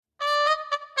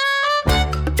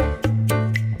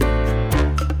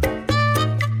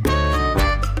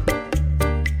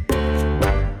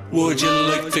Would you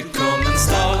like to come and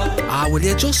stall it? Will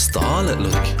you just stall it,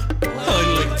 look?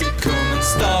 I'd like to come and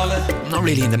stall it. I'm not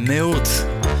really in the mood.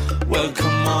 Well,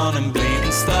 come on and bleed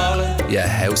and stall it. Yeah,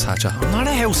 house hatcher. I'm not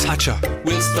a house hatcher.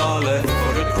 We'll stall it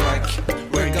for the crack.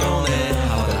 We're gonna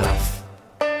have a laugh.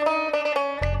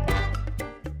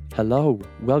 Hello,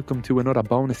 welcome to another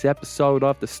bonus episode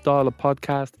of the Stall It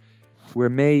podcast, where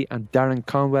me and Darren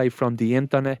Conway from the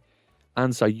internet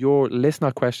answer your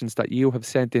listener questions that you have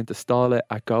sent in to Stall It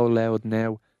at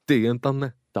GoLoudNow.com. The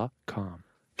internet.com.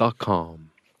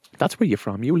 That's where you're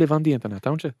from. You live on the internet,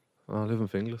 don't you? I live in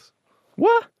Finglas.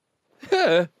 What?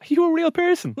 Yeah. Are you a real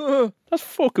person? That's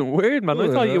fucking weird, man.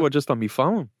 I thought you were just on my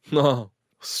phone. No.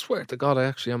 I swear to God, I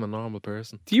actually am a normal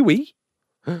person. Do you eat?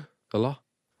 A lot.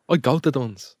 I go to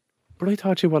Duns. But I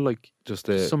thought you were like Just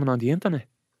someone on the internet.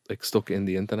 like stuck in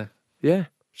the internet. Yeah.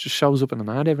 Just shows up in an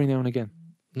ad every now and again.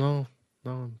 No,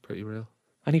 I'm pretty real.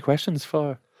 Any questions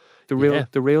for the Yeah.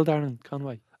 real Darren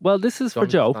Conway? Well, this is for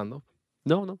Joe. Stand up.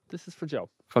 No, this is for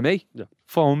Joe. For me? Yeah.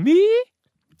 For me?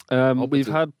 We've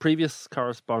had previous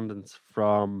correspondence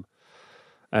from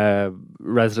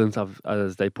residents of,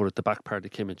 as they put it, the back part of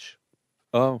Kimmage.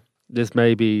 Oh. This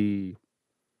may be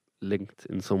linked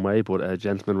in some way, but a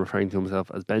gentleman referring to himself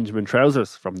as Benjamin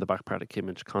Trousers from the back part of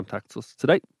Kimmage contacts us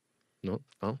today. No.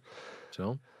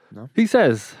 Joe? He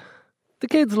says, the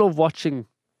kids love watching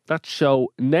that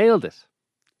show Nailed It.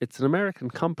 It's an American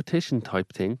competition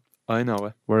type thing I know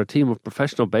it. where a team of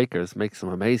professional bakers make some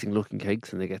amazing looking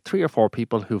cakes and they get 3 or 4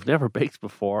 people who've never baked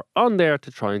before on there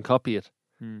to try and copy it.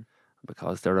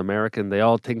 Because they're American, they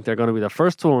all think they're going to be the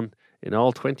first one in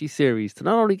all 20 series to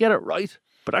not only get it right,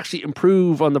 but actually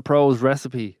improve on the pros'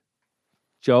 recipe.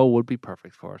 Joe would be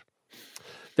perfect for it.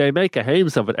 They make a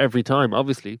hames of it every time,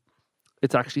 obviously.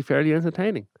 It's actually fairly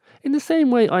entertaining. In the same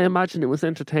way, I imagine it was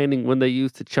entertaining when they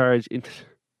used to charge into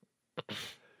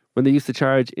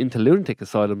lunatic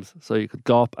asylums so you could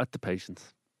gawp at the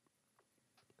patients.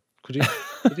 Did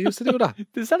you used to do that?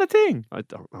 Is that a thing? I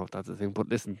don't know if that's a thing, but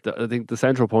listen, I think the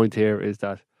central point here is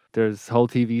that there's whole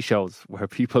TV shows where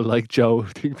people like Joe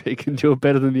think they can do it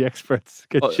better than the experts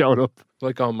get shown up.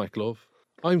 Like on McLove.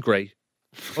 I'm great.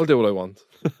 I'll do what I want.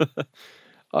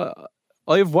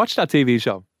 I've watched that TV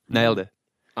show. Nailed It.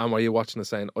 And were you watching it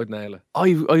saying, I'd nail it?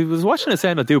 I was watching it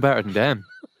saying I'd do better than them.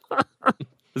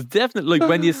 It's definitely like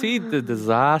when you see the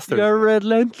disaster. You're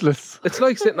relentless. It's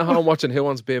like sitting at home watching Who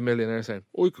Wants to Be a Millionaire saying,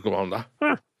 oh, you could go on that.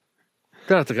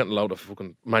 Then after getting a load of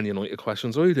fucking Man United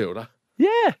questions, I do that.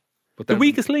 Yeah. But The then,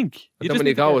 weakest link. But then when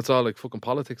you go, it's all like fucking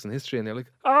politics and history, and you're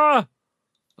like, Oh,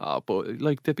 but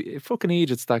like the fucking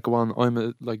idiots that go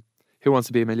on, like, Who Wants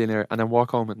to Be a Millionaire, and then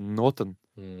walk home with nothing.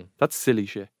 That's silly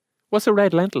shit. What's a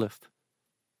red lentilist?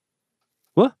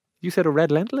 What? You said a red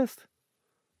lentilist?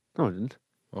 No, I didn't.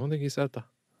 I don't think he said that.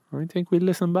 I think we'll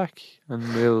listen back and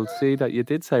we'll see that you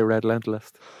did say red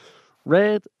lentilist.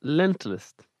 Red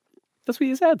lentilist. That's what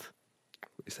you said.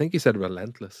 I think he said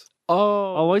relentless.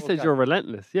 Oh, I said you're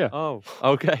relentless. Yeah. Oh,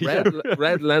 okay. Red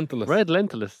lentilist. Red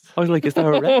lentilist. I was like, is that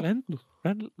a red lentil?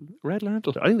 Red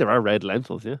lentil. I think there are red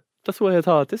lentils, yeah. That's why I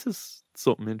thought this is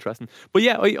something interesting. But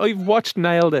yeah, I've watched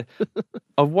Nailed It.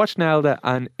 I've watched Nailed It,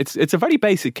 and it's a very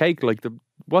basic cake. Like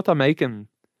what they're making,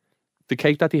 the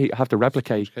cake that they have to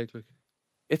replicate. Cake, like.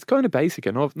 It's kind of basic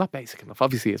enough. Not basic enough.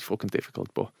 Obviously, it's fucking difficult.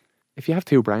 But if you have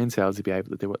 2 brain cells, you'll be able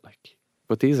to do it. Like,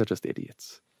 but these are just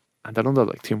idiots, and they're under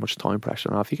like too much time pressure.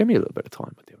 And if you give me a little bit of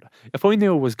time, I'd do that. If I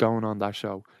knew what was going on that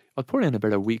show, I'd put in a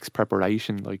bit of weeks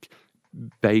preparation, like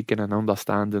baking and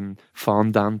understanding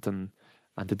fondant and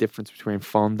the difference between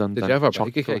fondant. Did and you ever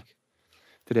chocolate. bake a cake?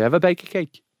 Did I ever bake a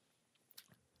cake?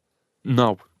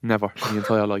 No, never in my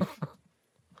entire life.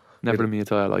 Never in my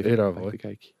entire life. Either have baked I.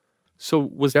 a cake. So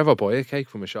was Did you ever buy a cake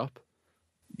from a shop?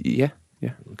 yeah.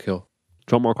 Cool. Do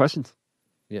you want more questions?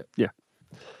 Yeah. Yeah.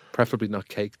 Preferably not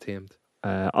cake themed.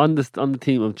 On the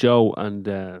theme of Joe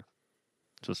and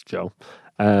just Joe,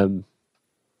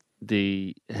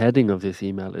 the heading of this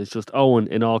email is just Owen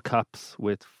in all caps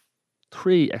with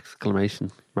 3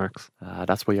 exclamation marks.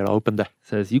 That's why you're open there.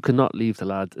 Says, you cannot leave the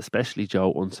lads, especially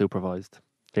Joe, unsupervised.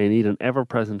 They need an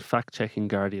ever-present fact-checking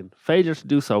guardian. Failure to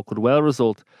do so could well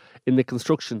result in the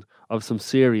construction of some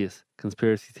serious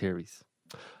conspiracy theories.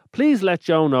 Please let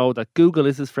Joe know that Google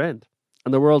is his friend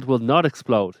and the world will not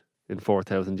explode in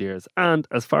 4,000 years. And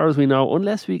as far as we know,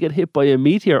 unless we get hit by a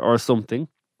meteor or something,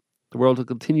 the world will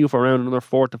continue for around another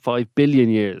 4 to 5 billion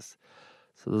years.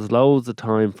 So there's loads of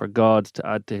time for God to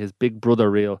add to his big brother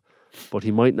reel, but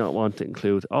he might not want to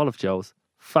include all of Joe's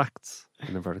facts,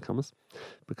 in inverted commas,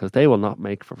 because they will not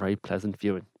make for very pleasant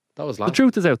viewing. That was The last.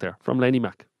 truth is out there from Laney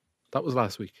Mac. That was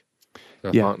last week. They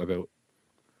were Yeah. talking about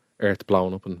Earth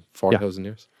blowing up in 4,000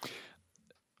 years.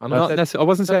 And Not I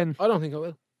wasn't saying. I don't think I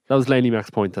will. That was Laney Mac's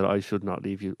point that I should not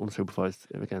leave you unsupervised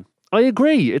again. I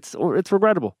agree. It's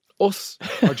regrettable. Us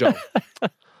or Joe.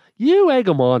 You egg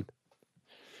him on.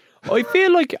 I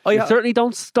feel like You certainly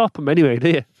don't stop him anyway, do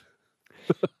you?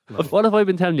 What have I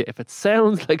been telling you? If it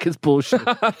sounds like it's bullshit,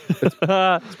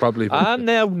 It's probably.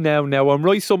 now, I'm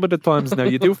right some of the times now.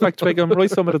 You do fact check, I'm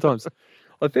right some of the times.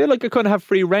 I feel like I kind of have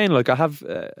free reign. Like I have,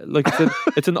 like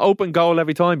it's an open goal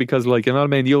every time because, like, you know what I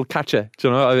mean. You'll catch it,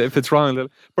 you know, if it's wrong.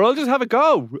 But I'll just have a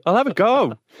go. I'll have a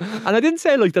go. And I didn't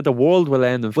say like that the world will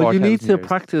end in 4,000 well, you need to years.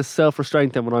 practice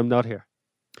self-restraint then when I'm not here.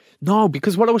 No,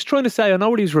 because what I was trying to say, I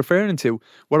know what he's referring to.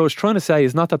 What I was trying to say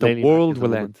is not that the Laney Mac world is will a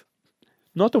woman. end.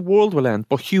 Not the world will end,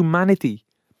 but humanity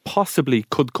possibly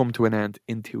could come to an end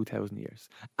in 2,000 years,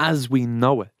 as we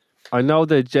know it. I know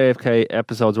the JFK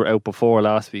episodes were out before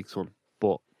last week's one,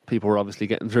 but people were obviously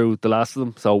getting through the last of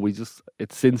them. So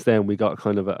it's since then we got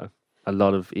kind of a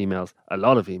lot of emails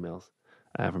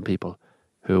from people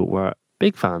who were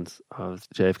big fans of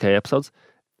the JFK episodes.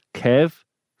 Kev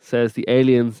says the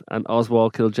aliens and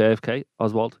Oswald killed JFK.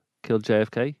 Oswald killed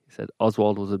JFK. He said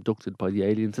Oswald was abducted by the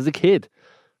aliens as a kid.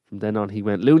 From then on, he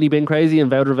went loony bin crazy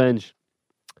and vowed revenge.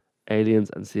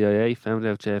 Aliens and CIA found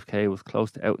out JFK was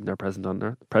close to outing their presence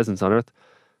on Earth.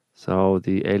 So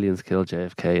the aliens killed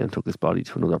JFK and took his body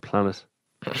to another planet.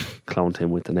 Cloned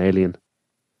him with an alien.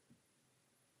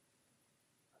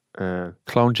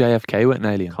 Clone JFK with an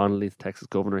alien. Connolly, the Texas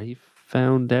governor, he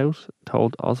found out,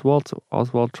 told Oswald. So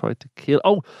Oswald tried to kill.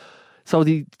 Oh, so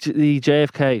the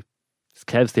JFK, it's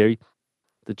Kev's theory,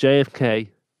 the JFK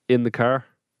in the car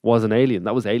was an alien.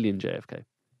 That was alien JFK.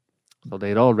 So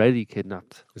they'd already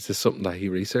kidnapped. Is this something that he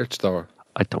researched or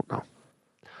I don't know.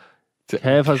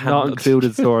 Kev has not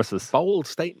included sources. bold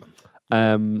statement?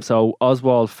 So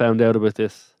Oswald found out about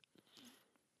this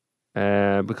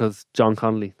because John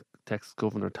Connolly, the Texas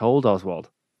governor, told Oswald.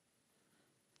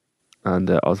 And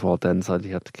Oswald then decided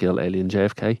he had to kill alien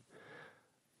JFK.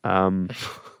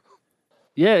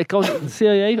 Yeah, it goes to the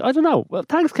CIA. I don't know. Well,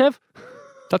 thanks, Kev.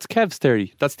 That's Kev's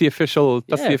theory. That's the official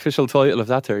title of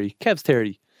that theory. Kev's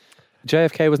theory.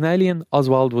 JFK was an alien.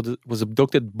 Oswald was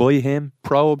abducted by him,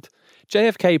 probed.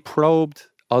 JFK probed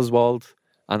Oswald,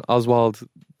 and Oswald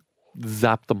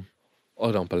zapped him.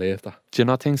 I don't believe that. Do you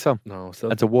not think so? No, still.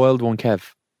 That's a wild one,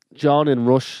 Kev. John in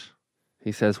Rush,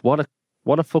 he says, what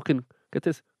a fucking, get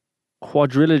this,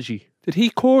 quadrilogy. Did he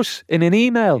course in an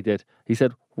email? He did. He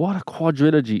said, what a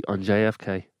quadrilogy on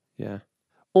JFK. Yeah.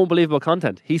 Unbelievable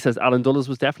content. He says Alan Dulles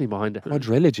was definitely behind it.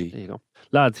 Quadrilogy. There you go.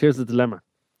 Lads, here's the dilemma.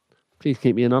 Please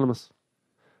keep me anonymous.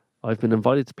 I've been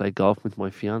invited to play golf with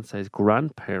my fiance's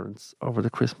grandparents over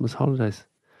the Christmas holidays.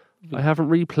 I haven't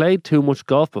really played too much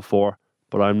golf before,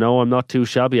 but I know I'm not too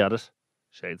shabby at it.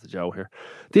 Shades of Joe here.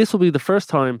 This will be the first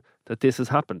time that this has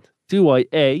happened. Do I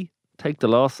A, take the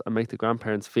loss and make the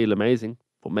grandparents feel amazing,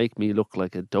 but make me look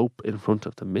like a dope in front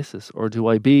of the missus? Or do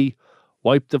I B,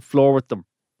 wipe the floor with them,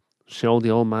 show the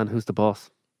old man who's the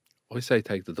boss? I say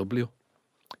take the W.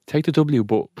 Take the W,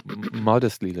 but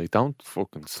modestly. Like, don't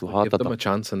fucking slaughter Give them them. a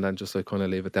chance and then just like kind of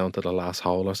leave it down to the last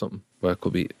hole or something. Where it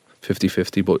could be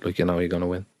 50-50, but like, you know, you're going to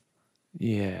win.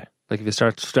 Yeah. Like if you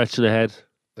start stretching ahead,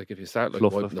 Like if you start like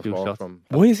Fluff wiping a the few floor shots. from...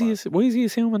 Why is he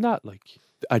assuming that? Like,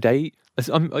 are they?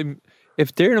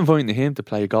 If they're inviting him to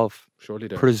play golf, Surely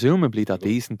they're... presumably they're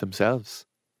decent themselves.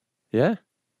 Yeah.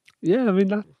 yeah, I mean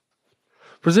that.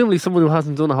 Presumably someone who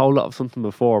hasn't done a whole lot of something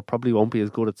before probably won't be as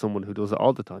good at someone who does it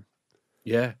all the time.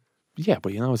 Yeah. Yeah,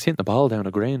 but you know, it's hitting the ball down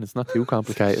a green. It's not too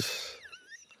complicated.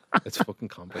 It's fucking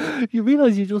complicated. You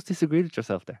realise you just disagreed with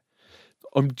yourself there.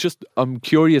 I'm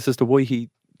curious as to why he.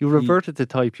 You reverted to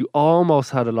type. You almost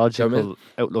had a logical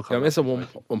outlook Yeah, on I'm missing one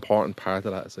important part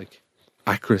of that. It's like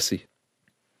accuracy.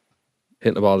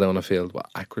 Hitting the ball down the field, but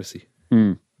accuracy.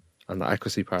 Hmm. And the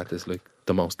accuracy part is like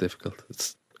the most difficult.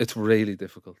 It's really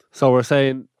difficult. So we're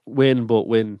saying win, but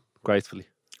win gracefully.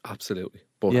 Absolutely.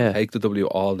 But Yeah. take the W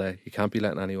all day. You can't be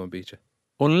letting anyone beat you.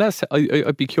 Unless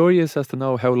I'd be curious as to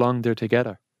know how long they're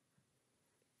together,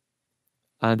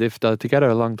 and if they're together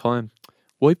a long time,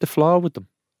 wipe the floor with them.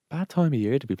 Bad time of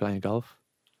year to be playing golf.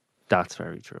 That's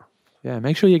very true. Yeah,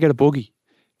 make sure you get a buggy.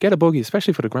 Get a buggy,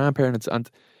 especially for the grandparents. And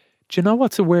do you know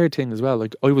what's a weird thing as well?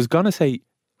 Like, I was gonna say,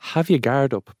 have your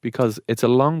guard up, because it's a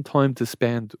long time to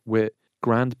spend with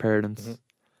grandparents,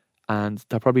 and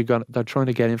they're probably they're trying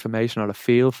to get information or a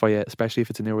feel for you, especially if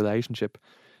it's a new relationship.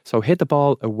 So hit the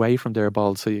ball away from their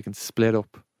balls so you can split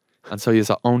up, and so you're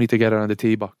only together on the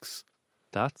tee box.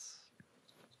 That's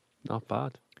not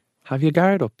bad. Have your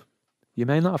guard up. You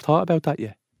may not have thought about that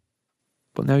yet,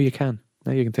 but now you can.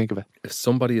 Now you can think of it. If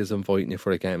somebody is inviting you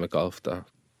for a game of golf, they're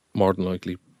more than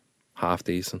likely half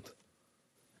decent.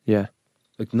 Yeah.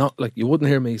 Like, not like you wouldn't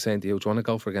hear me saying to you, do you want to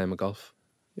go for a game of golf?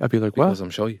 I'd be like, Because what?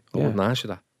 I'm shy. I Yeah. wouldn't ask you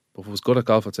that. But if I was good at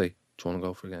golf, I'd say, do you want to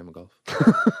go for a game of golf? Do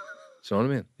you know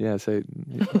what I mean? Yeah, so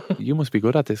you must be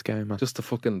good at this game, man. Just to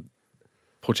fucking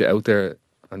put you out there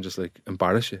and just like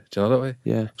embarrass you. Do you know that way?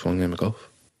 Yeah. Do you want a game of golf?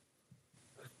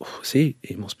 Oh, see,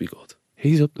 he must be good.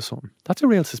 He's up to something. That's a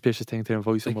real suspicious thing to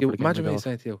invite Like, someone you, for the game imagine of me golf.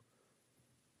 saying to you,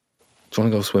 do you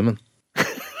want to go swimming?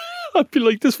 I'd be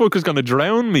like, this fucker's going to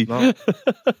drown me. No. Do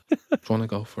you want to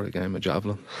go for a game of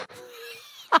javelin?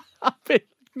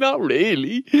 Not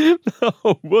really. No,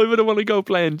 why would I want to go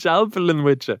playing javelin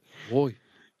with you? Why?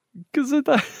 Because of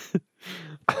that.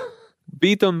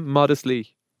 Beat them modestly,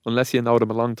 unless you know them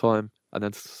a long time, and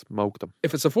then smoke them.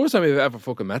 If it's the first time you've ever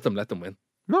fucking met them, let them win.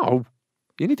 No.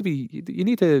 You need to be, you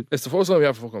need to It's the first time you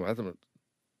ever fucking met them.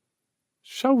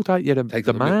 show that you're Take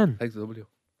the the man. W. Take the W.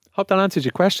 Hope that answers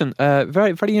your question.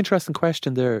 Very, very interesting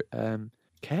question there.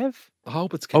 Kev? I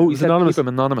hope it's Kev. Oh, he It's said anonymous. keep him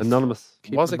anonymous. Anonymous.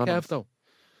 Keep was him it anonymous. Kev though?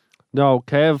 No,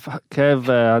 Kev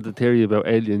had the theory about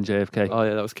alien JFK. Oh,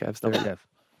 yeah, that was Kev's That was there. Kev.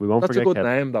 We won't That's a forget good Kev.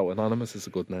 name though. Anonymous is a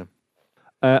good name.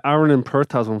 Aaron in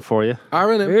Perth has one for you.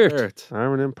 Aaron in Weird. Perth.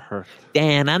 Aaron in Perth.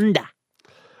 Down under.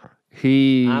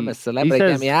 He I'm a celebrity. he Get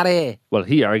says- me out of here. Well,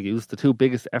 he argues the two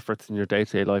biggest efforts in your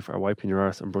day-to-day life are wiping your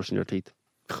arse and brushing your teeth.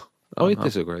 I no.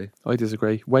 disagree. I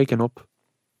disagree. Waking up.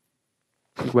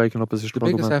 I think waking up is a The struggle,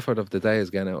 biggest man. effort of the day is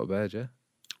getting out of bed, yeah?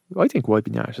 I think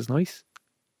wiping your arse is nice.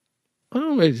 I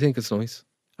don't really think it's nice.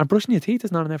 And brushing your teeth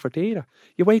is not an effort either.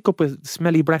 You wake up with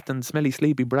smelly breath and smelly,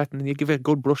 sleepy breath, and you give it a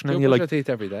good brush, and You then you're brush like, your teeth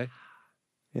every day.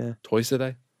 Yeah. Twice a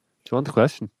day. Do you want the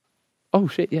question? oh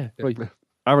shit, yeah, right.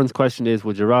 Aaron's question is,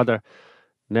 would you rather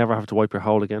never have to wipe your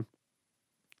hole again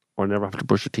or never have to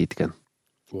brush your teeth again?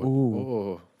 Ooh.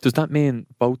 Oh. Does that mean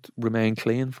both remain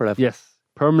clean forever? Yes.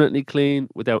 Permanently clean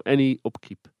without any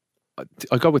upkeep.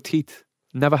 I go with teeth.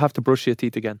 Never have to brush your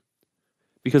teeth again,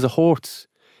 because it hurts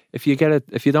if you get it.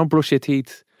 If you don't brush your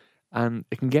teeth, and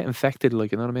it can get infected,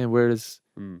 like, you know what I mean. Whereas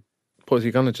But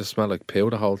you're gonna just smell like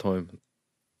poo the whole time.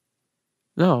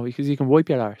 no, because you can wipe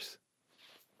your arse.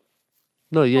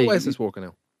 No, yeah. How is this working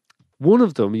out? One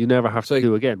of them you never have So to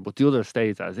do again, but the other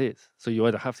stays as is. So you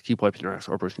either have to keep wiping your arse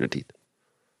or brushing your teeth.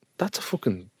 That's a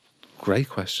fucking great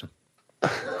question.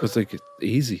 Because like it's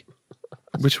easy.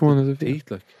 Which one is it?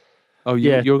 Teeth, like Oh,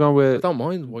 Yeah. you're going I with don't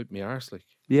mind wiping my arse, like,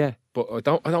 yeah. but I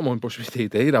don't mind brushing my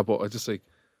teeth either. But I just like,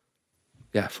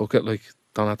 yeah, fuck it, like,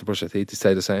 don't have to brush your teeth. You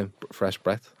stay the same, fresh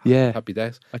breath, Yeah, happy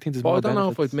days. I think there's But more I don't know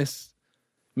if benefits.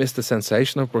 I'd miss the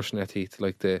sensation of brushing your teeth,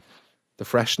 like the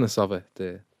freshness of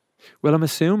it. Well, I'm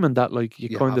assuming that like you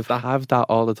You kind have of that. have that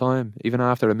all the time, even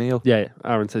after a meal. Yeah,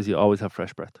 Aaron says you always have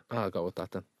fresh breath. I'll go with that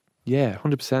then. Yeah,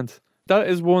 100%. That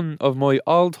is one of my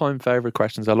all-time favorite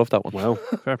questions. I love that one. Wow,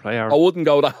 fair play, Aaron. I wouldn't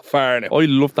go that far now. I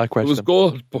love that It question. was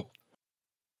good, but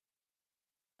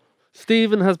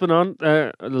Stephen has been on.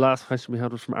 The last question we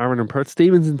had was from Aaron in Perth.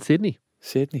 Stephen's in Sydney.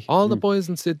 Sydney. all the boys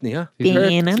in Sydney, huh? He's,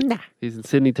 Down under. he's in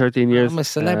Sydney 13 years. I'm a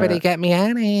celebrity. Get me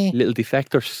out of here. Little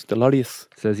defectors, the lorries.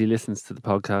 Says he listens to the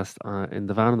podcast in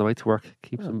the van on the way to work.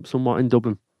 Keeps him somewhat in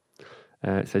Dublin.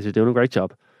 Says you're doing a great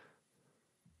job.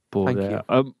 But Thank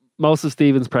you. most of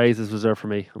Stephen's praise is reserved for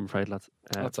me, I'm afraid, lads.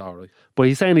 That's all right. But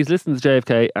he's saying he's listened to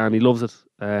JFK and he loves it.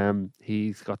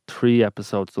 He's got 3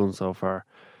 episodes done so far.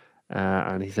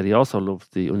 And he said he also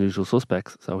loved The Unusual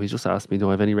Suspects. So he's just asked me, do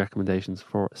I have any recommendations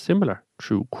for similar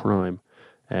true crime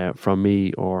from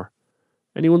me or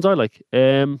any ones I like?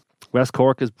 West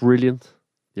Cork is brilliant.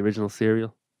 The original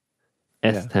serial.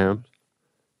 S-Town.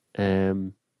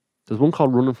 There's one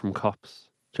called Running from Cops.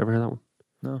 Did you ever hear that one?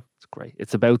 No. It's great.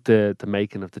 It's about the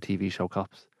making of the TV show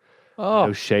Cops. How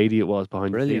Oh, shady it was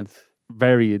behind the brilliant. scenes.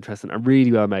 Very interesting and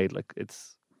really well made. Like,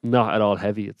 it's not at all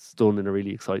heavy. It's done in a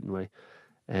really exciting way.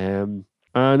 And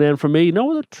then for me, no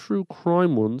other true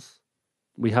crime ones.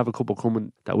 We have a couple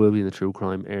coming that will be in the true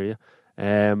crime area.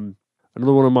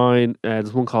 Another one of mine,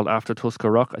 there's one called After Tusker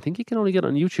Rock. I think you can only get it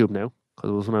on YouTube now because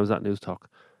it was when I was at News Talk.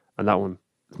 And that one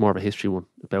is more of a history one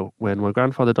about when my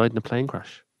grandfather died in a plane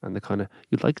crash. And the kind of,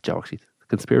 you'd like Joe actually, the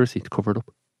conspiracy to cover it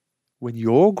up. When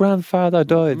your grandfather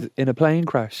died in a plane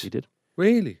crash, He did.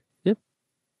 Really?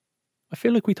 I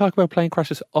feel like we talk about plane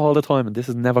crashes all the time and this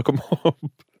has never come up.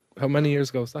 How many years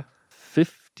ago was that?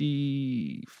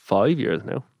 55 years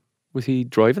now. Was he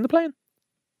driving the plane?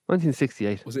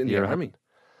 1968. Was it in the year it army? happened.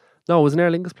 No, it was an Aer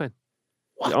Lingus plane.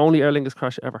 The only Aer Lingus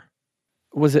crash ever.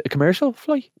 Was it a commercial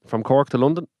flight? From Cork to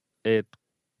London, it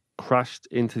crashed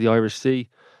into the Irish Sea,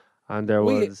 and there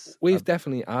was We've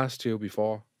definitely asked you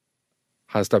before,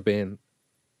 has there been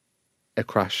a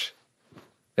crash,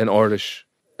 an Irish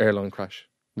airline crash?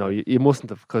 no, you mustn't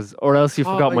have, or else you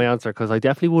Oh, forgot my answer, because I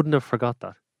definitely wouldn't have forgot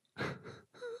that.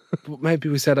 But maybe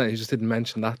we said that and he just didn't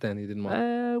mention that then. He didn't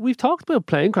want. We've talked about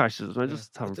plane crashes. I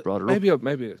just haven't brought it up.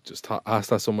 Maybe I just asked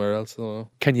that somewhere else. I don't know.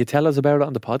 Can you tell us about it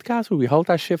on the podcast? Will we hold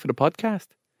that shit for the podcast?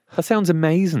 That sounds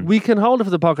amazing. We can hold it for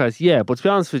the podcast, yeah. But to be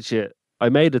honest with you, I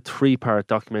made a 3-part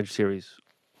documentary series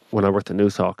when I worked at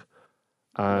Newstalk.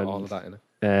 And All of that in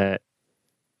it.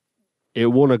 it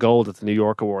won a gold at the New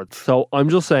York Awards. So I'm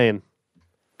just saying,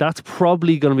 that's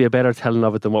probably going to be a better telling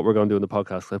of it than what we're going to do in the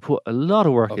podcast. I put a lot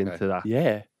of work into that.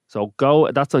 Yeah. So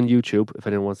that's on YouTube if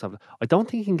anyone wants to have it. I don't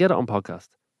think you can get it on podcast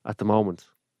at the moment.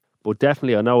 But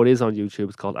definitely, I know it is on YouTube.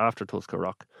 It's called After Tusker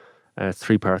Rock. It's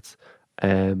 3 parts.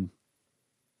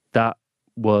 That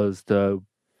was the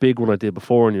big one I did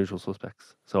before Unusual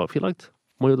Suspects. So if you liked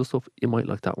my other stuff, you might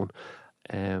like that one.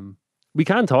 We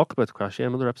can talk about the crash,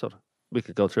 another episode. We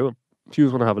could go through it. If you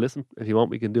want to have a listen, if you want,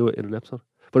 we can do it in an episode.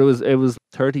 But it was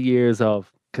 30 years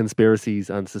of conspiracies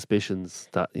and suspicions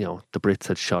that, you know, the Brits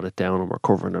had shot it down and were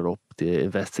covering it up. The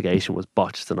investigation was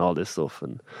botched and all this stuff.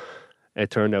 And it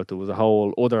turned out there was a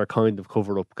whole other kind of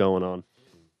cover-up going on.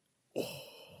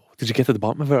 Did you get to the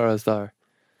bottom of it, or is there?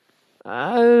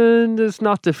 And it's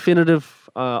not definitive.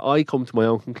 I come to my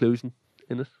own conclusion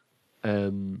in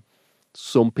it.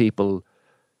 Some people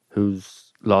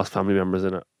who's lost family members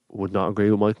in it would not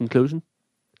agree with my conclusion.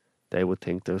 They would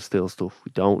think there's still stuff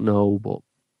we don't know, but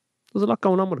there's a lot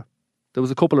going on with it. There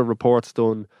was a couple of reports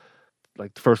done.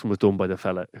 Like the first one was done by the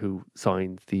fella who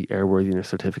signed the airworthiness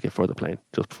certificate for the plane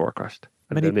just before it crashed.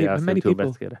 And then they asked him to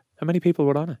investigate it. How many people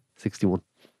were on it? 61.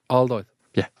 All died.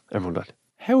 Yeah, everyone died.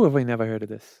 How have I never heard of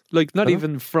this? Like, not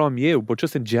even from you, but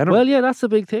just in general. Well, yeah, that's a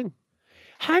big thing.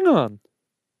 Hang on.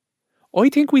 I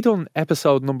think we done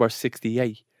episode number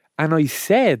 68. And I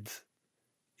said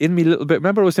in me little bit,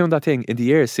 remember I was doing that thing in the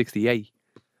year 68.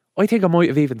 I think I might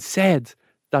have even said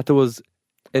that there was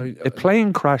a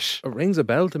plane crash. It rings a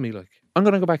bell to me, like. I'm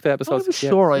going to go back to episode I was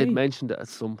sure I had mentioned it at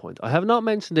some point. I have not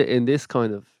mentioned it in this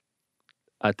kind of,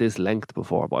 at this length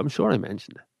before, but I'm sure I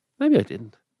mentioned it. Maybe I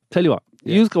didn't. Tell you what,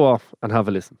 you go off and have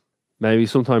a listen. Maybe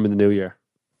sometime in the new year.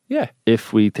 Yeah.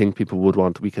 If we think people would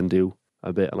want, we can do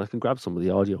a bit, and I can grab some of the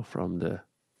audio from the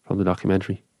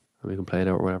documentary and we can play it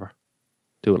out or whatever.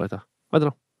 Do it like that. I don't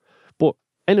know. But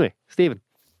anyway, Stephen,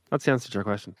 that's the answer to your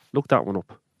question. Look that one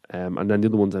up. And then the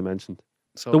other ones I mentioned.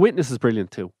 So The Witness is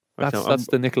brilliant too. That's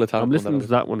the Nicola Talbot. I'm listening to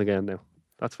that one again now.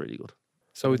 That's really good.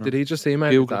 So did he just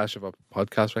email you Dash about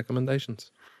podcast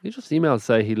recommendations? He just emailed to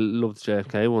say he loved the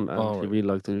JFK one and he right. really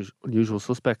liked the Unusual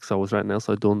Suspects. So was there anything else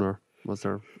I'd done, or was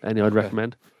there any I'd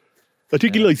recommend? I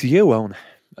think he likes you, Owen.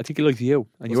 I think he likes you.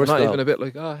 And Was your it not style. even a bit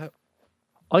like,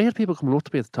 I had people coming up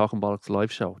to me at the Talking Bollocks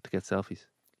live show to get selfies.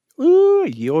 Ooh,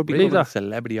 you're becoming Believe a that?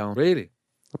 celebrity, Owen. really?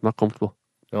 I'm not comfortable.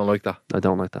 You don't like that? I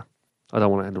don't like that. I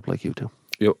don't want to end up like you two.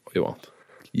 You won't.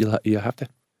 You have to.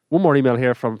 One more email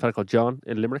here from a fellow called John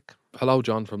in Limerick. Hello,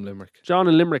 John from Limerick. John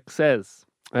in Limerick says,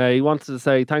 he wanted to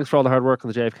say thanks for all the hard work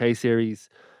on the JFK series.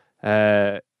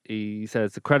 He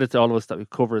says, the credit to all of us that we've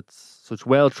covered such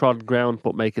well-trodden ground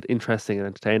but make it interesting and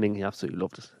entertaining. He absolutely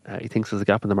loved it. He thinks there's a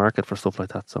gap in the market for stuff like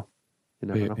that, so you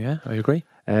never know. Yeah, I agree.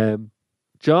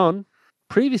 John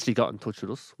previously got in touch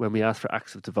with us when we asked for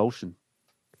acts of devotion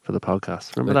for the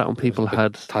podcast. Remember that when people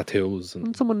had tattoos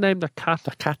and someone named their cat?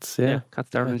 The cats, yeah.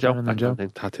 Cats Darren and Joe. Darren and That Joe. kind of thing.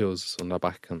 tattoos on their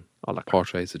back and All that crap.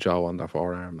 portraits of Joe on their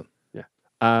forearm. And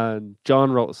And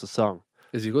John wrote us a song.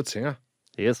 is he a good singer?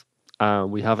 He is.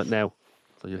 And we have it now.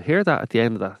 So you'll hear that at the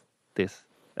end of this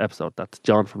episode. That's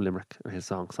John from Limerick and his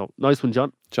song. So nice one,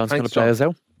 John. John's going to Thanks, play John. us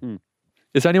out. Hmm.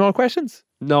 Is there any more questions?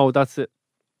 No, that's it.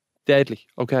 Deadly.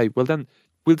 Okay, well then,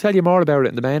 we'll tell you more about it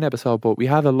in the main episode, but we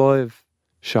have a live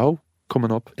show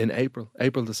coming up. In April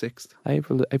the 6th.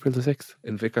 April the 6th.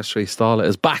 In Vicar Street. Stala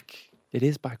is back. It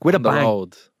is back. With a On the bang.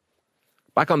 road.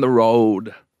 Back on the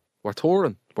road. We're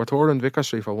touring. We're touring Vicar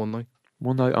Street for one night.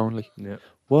 One night only. Yeah.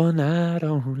 One night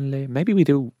only. Maybe we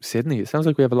do Sydney. It sounds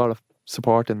like we have a lot of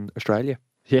support in Australia.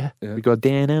 Yeah. Yeah. We go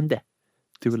down under.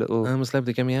 Do a little... I must leave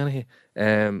to get me out of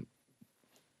here.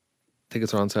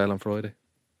 Tickets are on sale on Friday.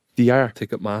 DR.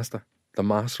 Ticketmaster. The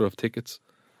master of tickets.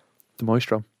 The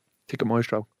Maestro. Ticket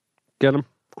Maestro. Get him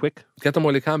quick. Get them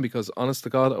while you can, because honest to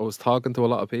God, I was talking to a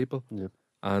lot of people Yeah.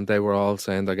 and they were all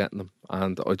saying they're getting them.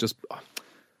 And I just...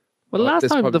 Well, last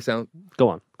this time... probably Go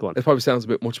on. it probably sounds a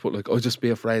bit much, but like I'd just be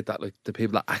afraid that like the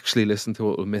people that actually listen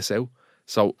to it will miss out.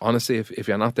 So honestly, if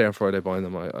you're not there on Friday buying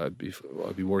them, I'd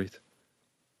be worried.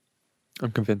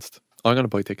 I'm convinced. I'm going to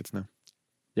buy tickets now.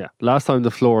 Yeah. Last time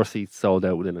the floor seats sold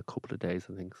out within a couple of days,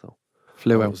 I think so.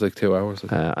 Flew It out. was like 2 hours.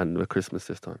 And with Christmas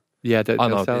this time. Yeah, Oh, no,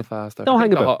 they'll sell it- faster. Don't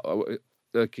hang about.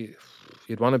 Like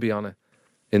you'd want to be on it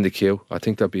in the queue. I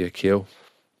think there'd be a queue.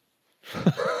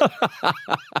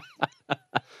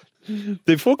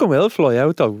 They fucking will fly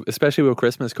out though, especially with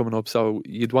Christmas coming up. So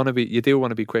you do want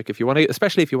to be quick if you want to,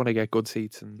 especially if you want to get good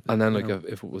seats. And And then you like know.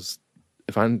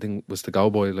 if anything was to go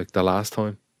by like the last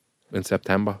time in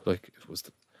September, like if it was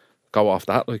to go off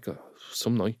that, like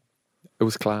some night, It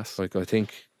was class. like I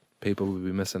think people would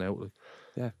be missing out. Like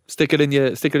Yeah, stick it in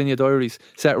your diaries.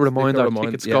 Set a reminder.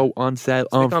 Tickets yeah. go on sale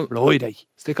on on- Friday.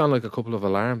 stick on like a couple of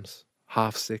alarms,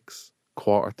 6:30,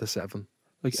 7:15,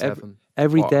 Like 7,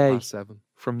 every day 7.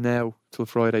 from now till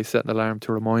Friday, set an alarm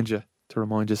to remind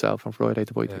yourself on Friday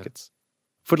to buy Yeah. tickets.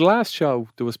 For the last show,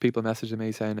 there was people messaging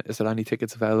me saying, "Is there any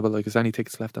tickets available? Like, is there any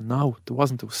tickets left?" And no, there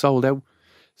wasn't. It was sold out.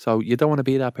 So you don't want to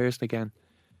be that person again.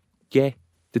 Get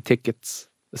the tickets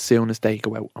as soon as they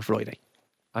go out on Friday.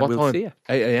 And What we'll time? see you.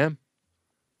 8 a.m.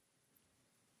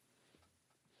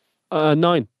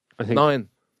 9, I think. 9.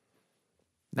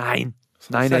 9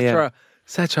 Set a.m.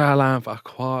 set your alarm for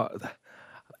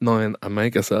 9 and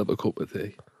make yourself a cup of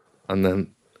tea, and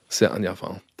then sit on your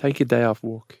phone. Take a day off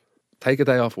work. Take a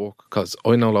day off work, because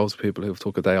I know loads of people who've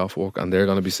took a day off work and they're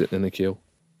going to be sitting in a queue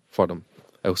for them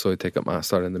outside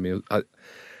Ticketmaster in the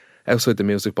outside the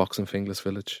music box in Finglas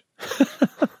Village.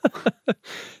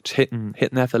 Just hitting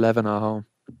F11 at home.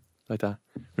 Like that.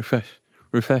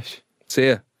 Refresh. See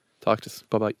ya. Talk to us.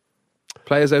 Bye bye.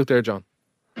 Players out there, John.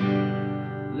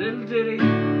 Little ditty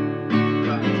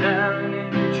by Darren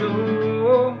and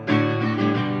Joe.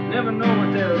 Never know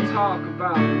what they'll talk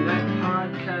about in that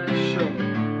podcast show.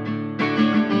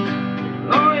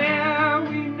 Oh yeah,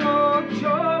 we know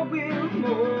Joe will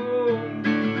moan.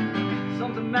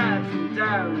 Something mad from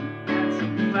Darren and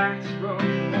some facts from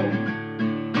home.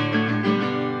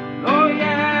 Oh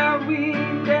yeah, we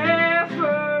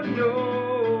never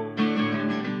know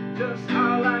just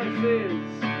how life is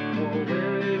or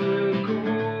where it will go.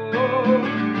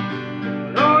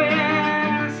 Oh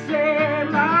yeah, I said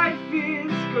life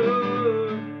is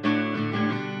good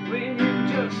when you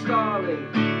just stall it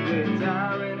with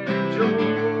Darren and Joe.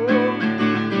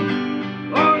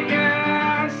 Oh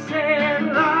yeah, I said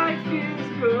life is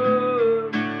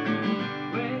good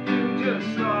when you just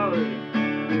stall it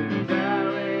with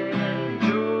Darren and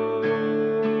Joe.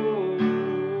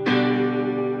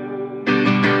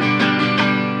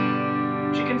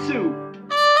 Chicken soup.